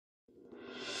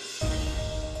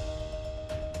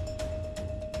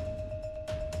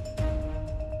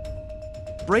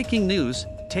Breaking news,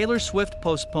 Taylor Swift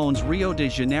postpones Rio de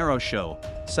Janeiro show,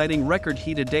 citing record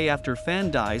heat a day after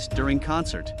fan dies during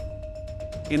concert.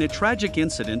 In a tragic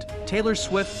incident, Taylor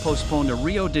Swift postponed a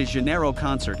Rio de Janeiro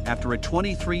concert after a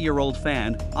 23-year-old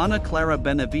fan, Ana Clara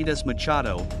Benevides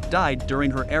Machado, died during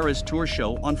her Eras Tour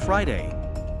show on Friday.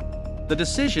 The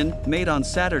decision, made on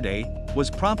Saturday,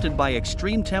 was prompted by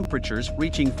extreme temperatures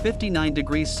reaching 59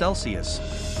 degrees Celsius.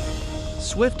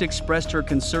 Swift expressed her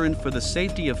concern for the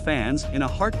safety of fans in a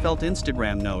heartfelt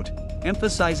Instagram note,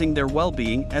 emphasizing their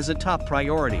well-being as a top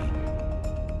priority.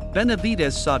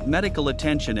 Benevides sought medical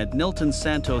attention at Nilton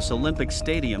Santos Olympic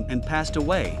Stadium and passed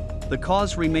away. The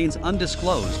cause remains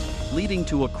undisclosed, leading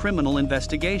to a criminal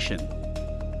investigation.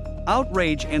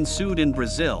 Outrage ensued in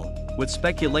Brazil, with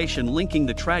speculation linking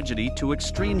the tragedy to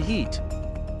extreme heat.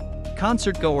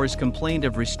 Concertgoers complained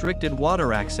of restricted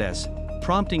water access,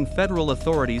 prompting federal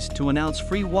authorities to announce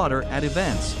free water at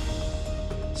events.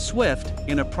 Swift,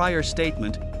 in a prior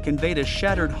statement, conveyed a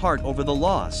shattered heart over the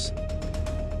loss.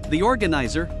 The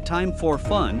organizer, Time for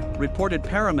Fun, reported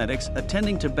paramedics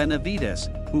attending to Benevides,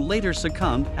 who later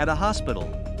succumbed at a hospital.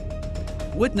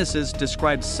 Witnesses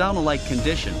described sauna-like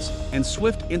conditions, and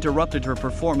Swift interrupted her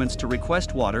performance to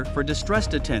request water for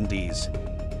distressed attendees.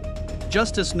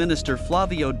 Justice Minister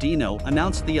Flávio Dino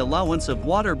announced the allowance of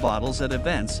water bottles at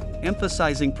events,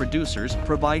 emphasizing producers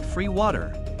provide free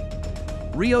water.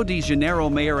 Rio de Janeiro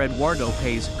Mayor Eduardo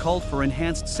Paes called for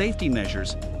enhanced safety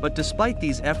measures, but despite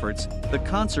these efforts, the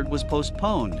concert was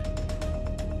postponed.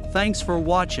 Thanks for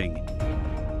watching.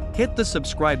 Hit the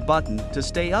subscribe button to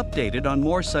stay updated on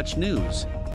more such news.